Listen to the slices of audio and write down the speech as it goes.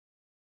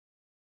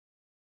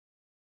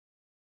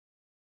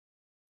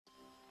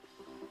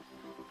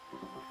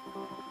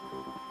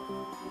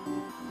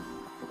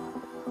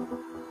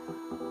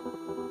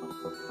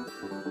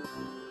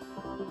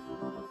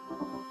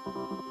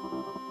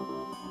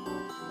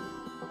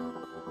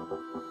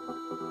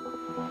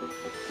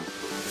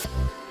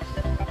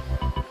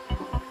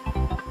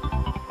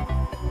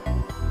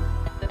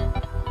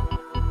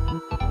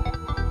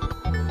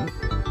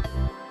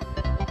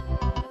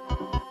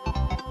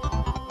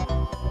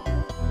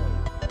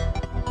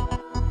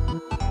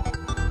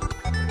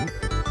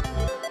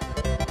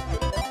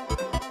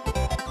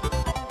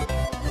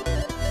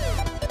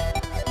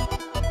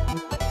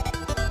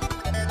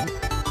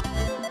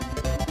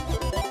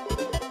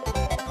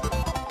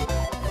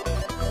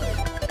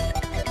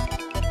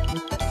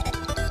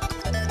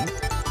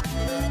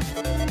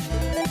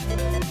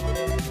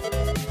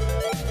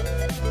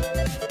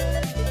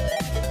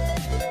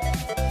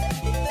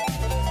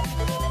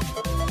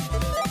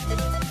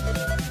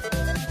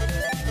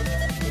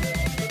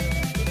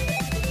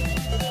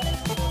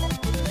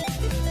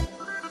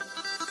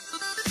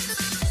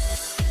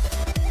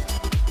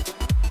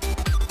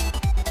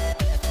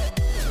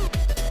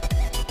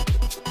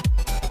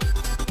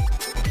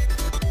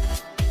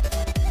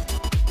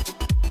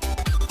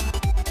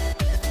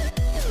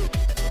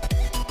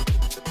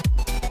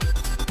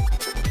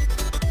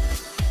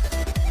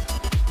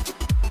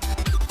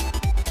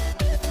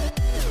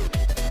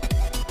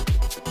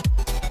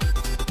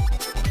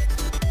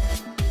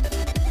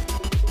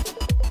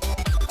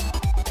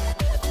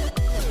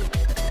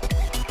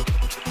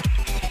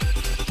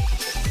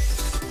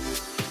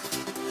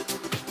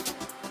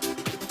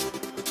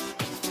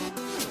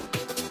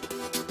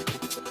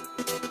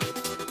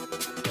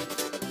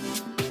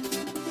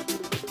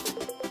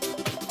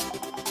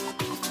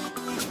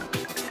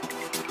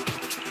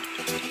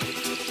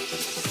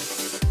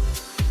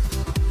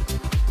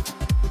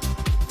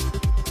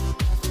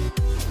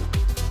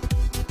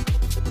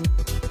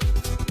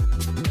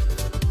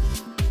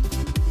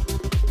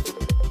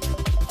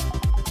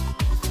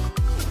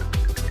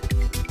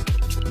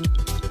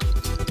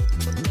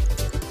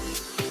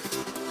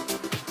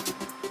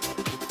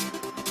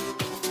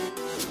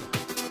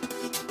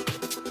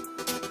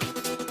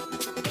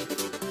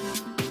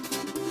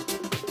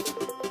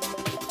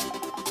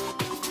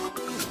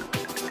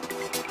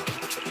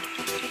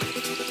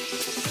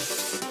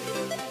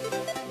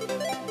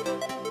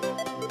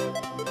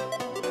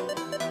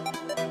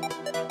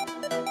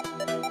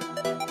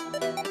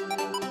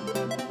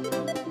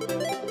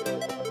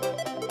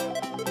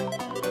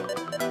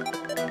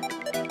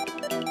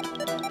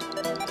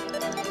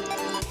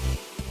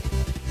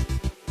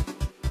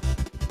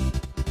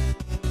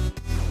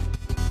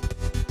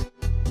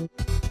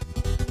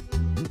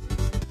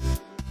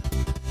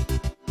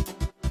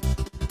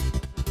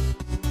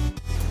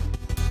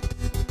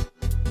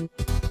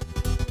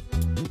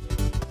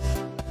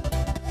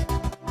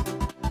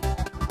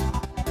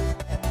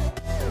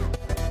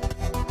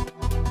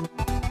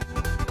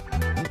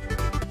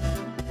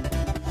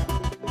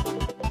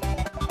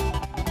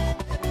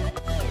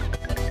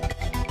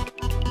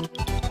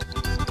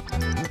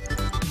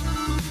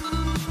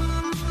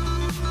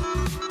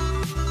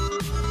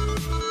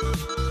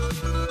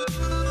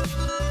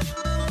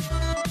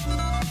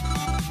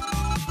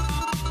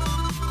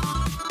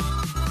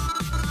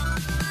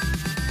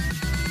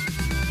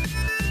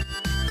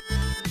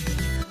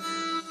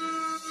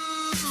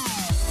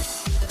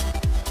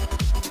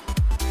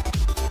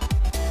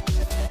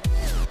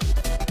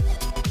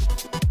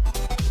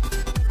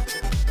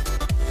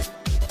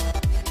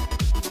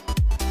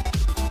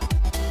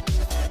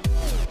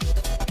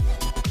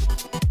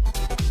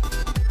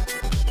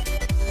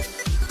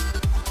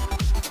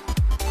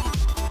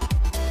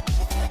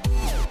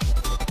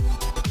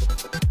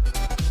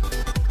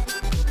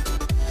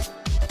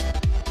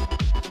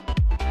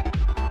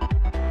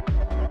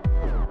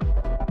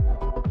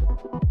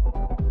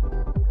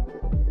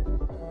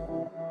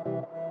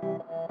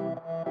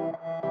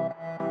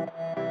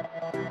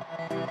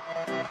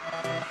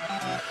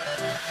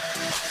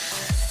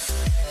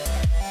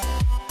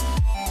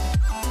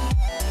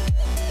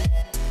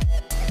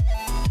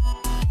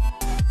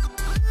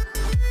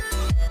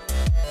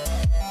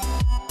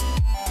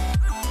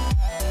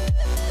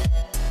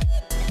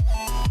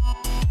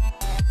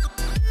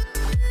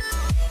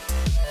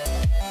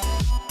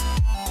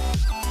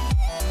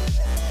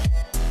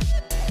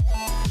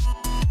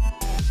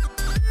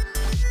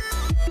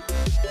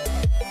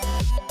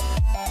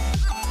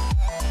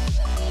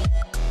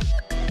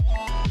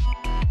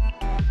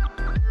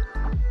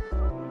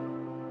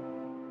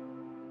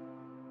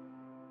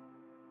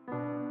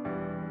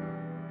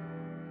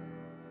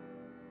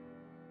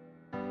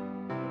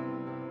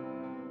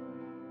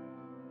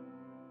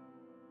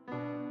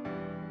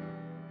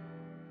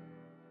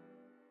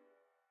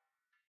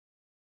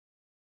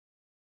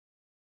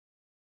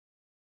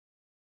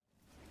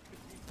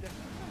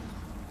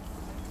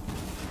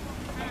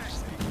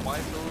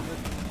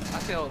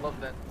think I would love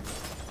that.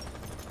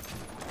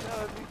 That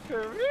would be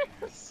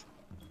careers.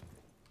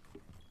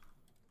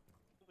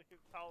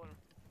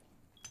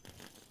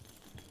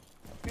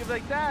 Be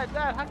like, Dad,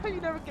 how come you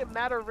never get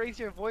mad or raise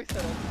your voice at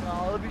us?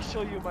 Oh, let me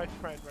show you my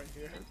friend right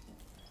here.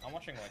 I'm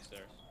watching white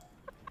stairs.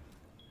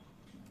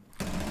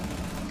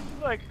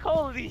 Like,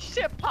 holy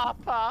shit,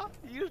 Papa!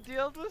 You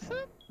dealt with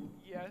him?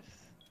 Yes.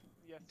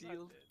 Yes, I did.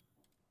 Like,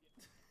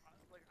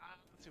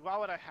 let's see, why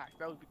would I hack?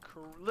 That would be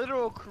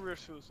literal career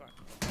suicide.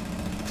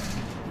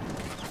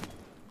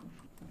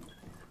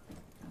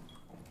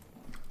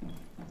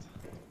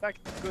 Back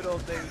in the good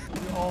old days,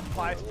 we all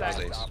 5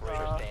 stacks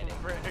bro.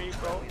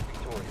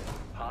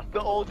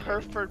 The old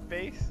Hereford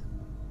base.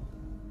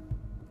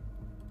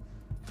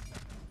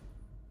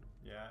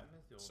 Yeah, I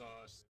miss the old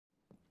Sauce.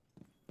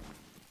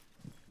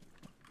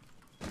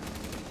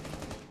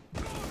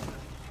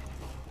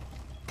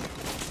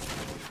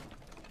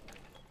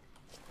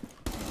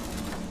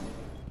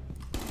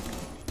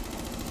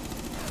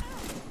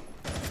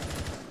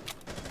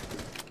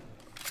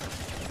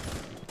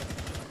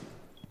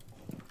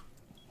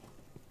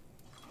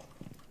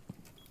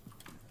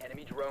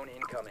 Enemy drone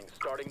incoming,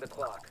 starting the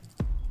clock.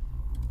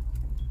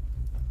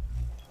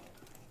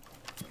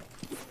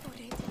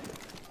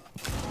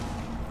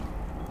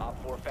 Op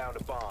 4 found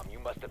a bomb, you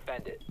must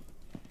defend it.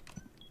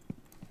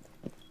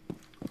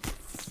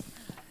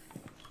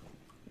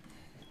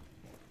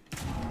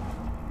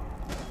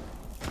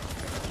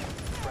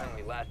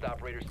 Friendly, last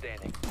operator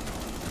standing.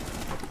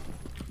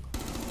 Be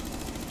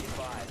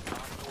advised,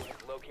 Op 4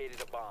 has located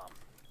a bomb.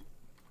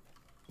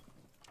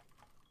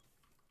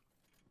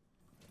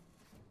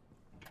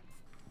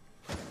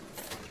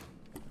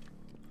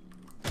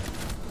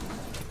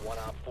 One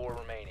Op 4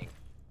 remaining.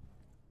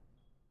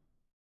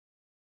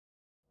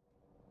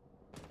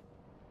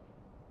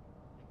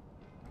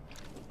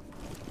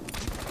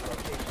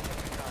 Location has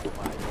been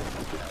compromised.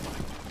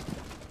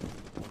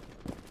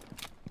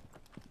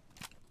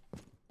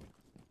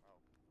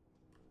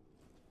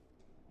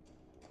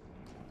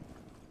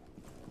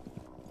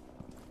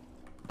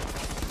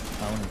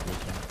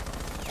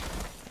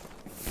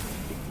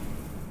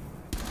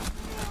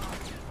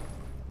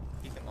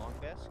 Ethan long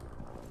desk.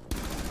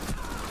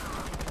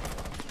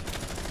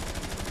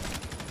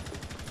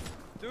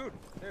 Dude,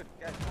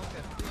 guys, long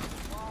desk, please.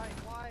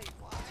 Why?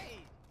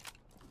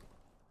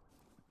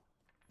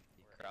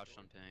 Crouched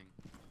on ping.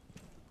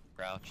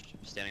 Crouched.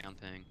 Standing on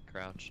ping.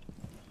 Crouched.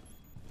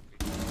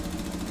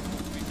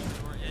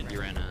 You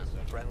ran out.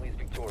 Friendly's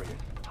victorious.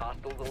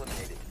 Hostiles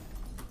eliminated.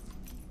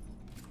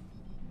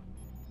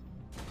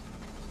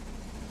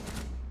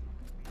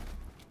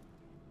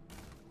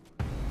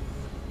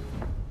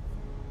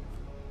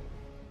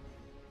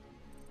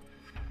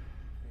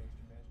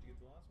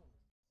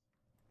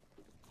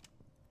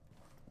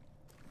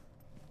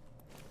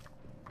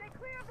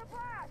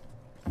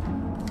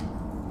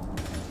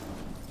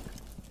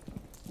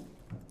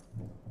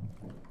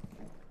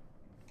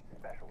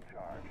 Special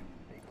charge.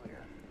 Stay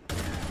clear.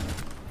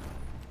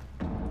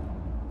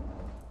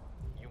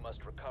 You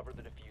must recover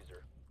the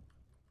diffuser.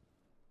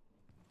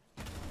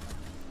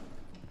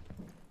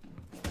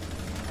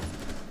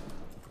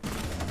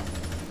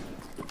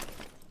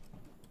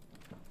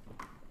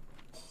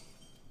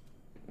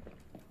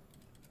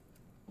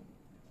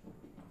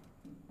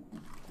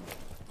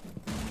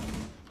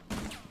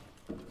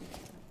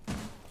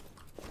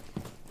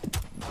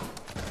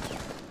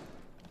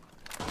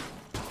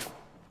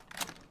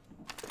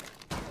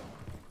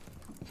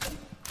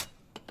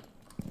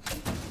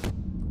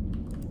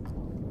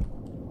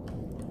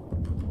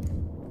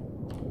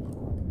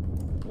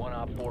 One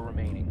Op 4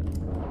 remaining.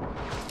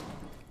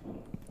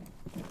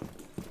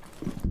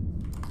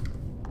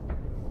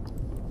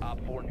 Op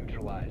 4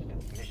 neutralized.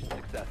 Mission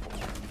successful.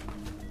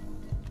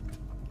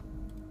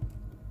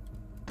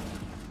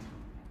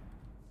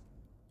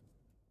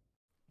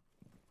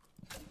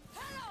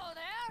 Hello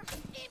there!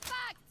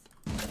 Impact!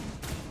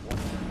 One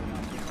Op 4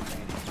 remaining.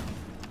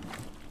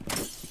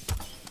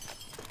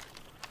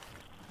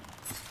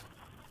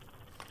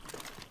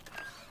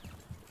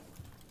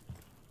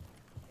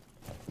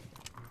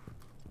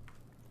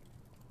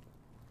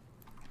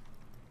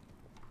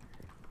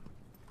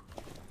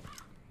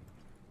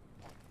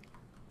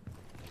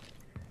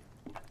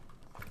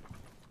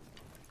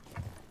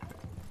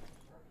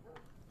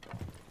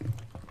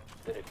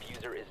 The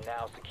diffuser is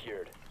now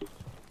secured.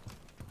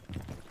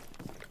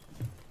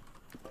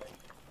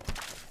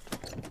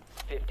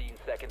 15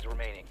 seconds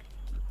remaining.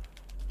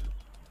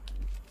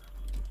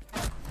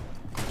 10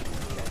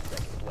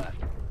 seconds left.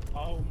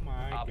 Oh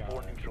my Op 4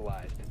 god.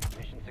 neutralized.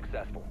 Mission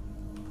successful.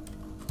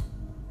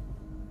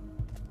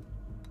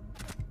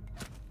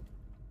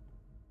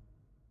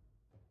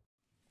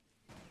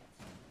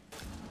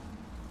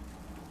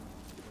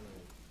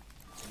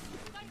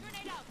 Stun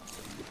grenade out!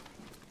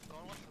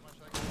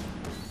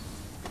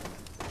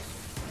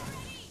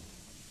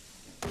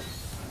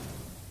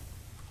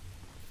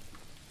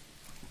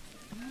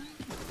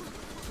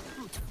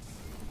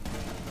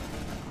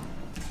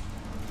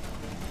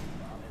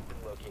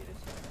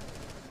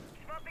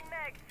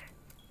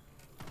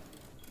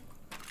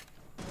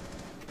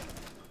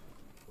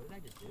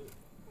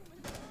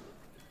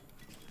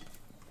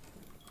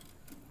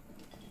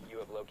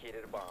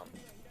 bomb.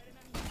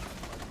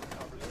 Must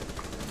recover the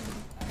diffuser.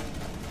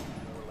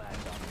 4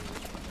 last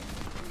operators.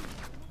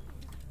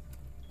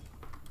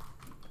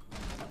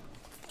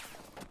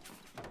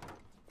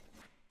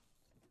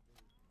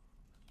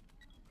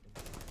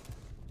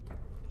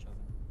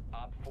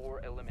 Op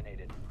 4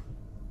 eliminated.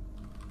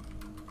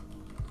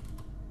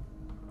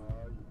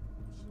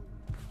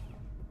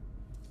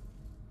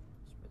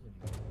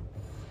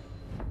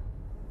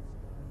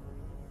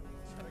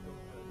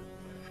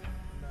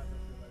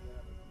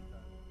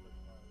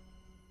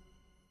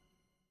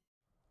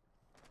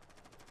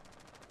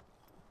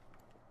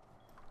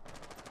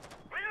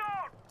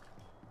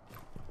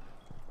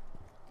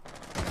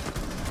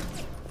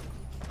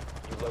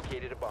 You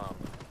located a bomb.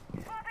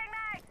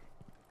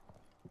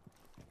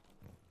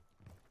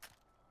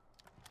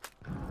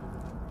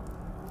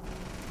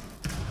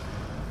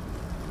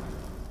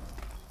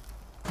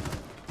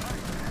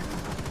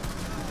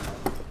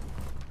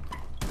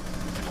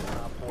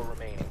 Op 4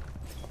 remaining.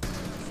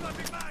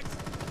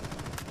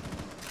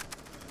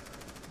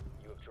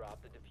 You have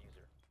dropped the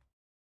diffuser.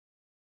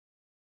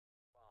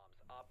 Bombs.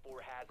 Op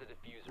 4 has a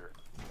diffuser.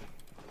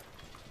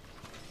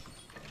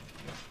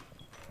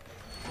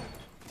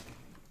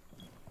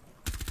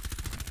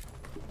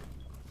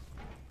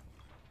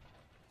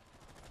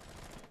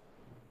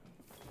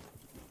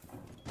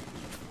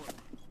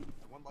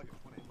 One luggage,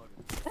 1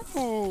 luggage.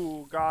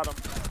 Ooh, got him.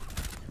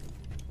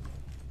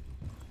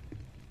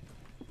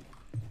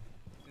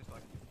 Just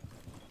like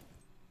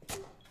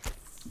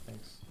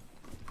Thanks.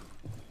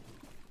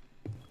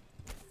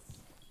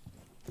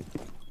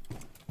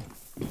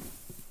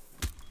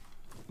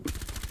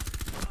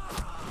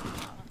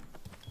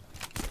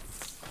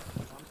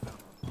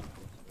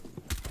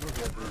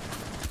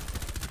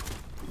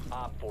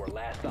 Op 4,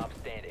 last stop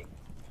standing.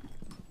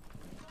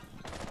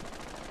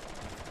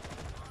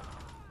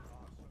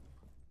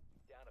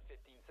 Down to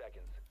 15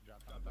 seconds.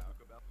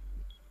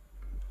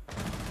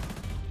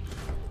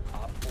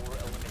 Op 4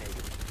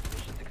 eliminated.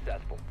 Mission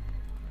successful.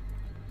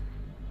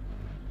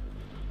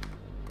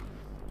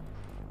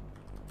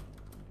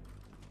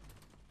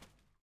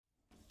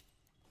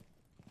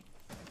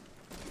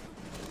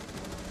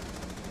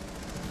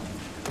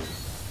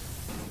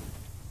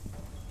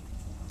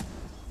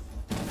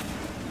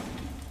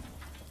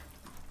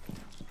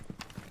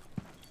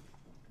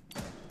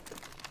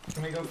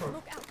 Can we go for?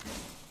 Look out.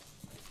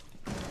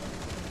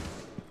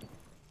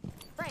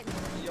 Friend.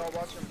 y'all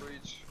watching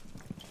breach.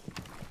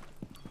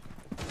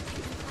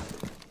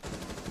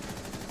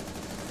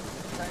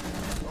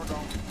 Or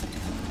don't.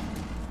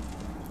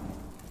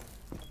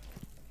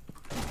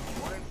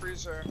 One in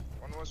freezer,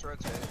 one was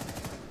rotate.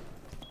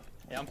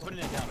 Yeah, I'm putting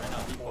it down right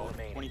now. Default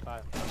remaining.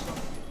 25.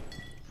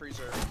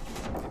 Freezer,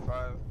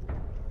 25.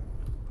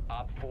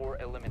 Op 4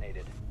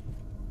 eliminated.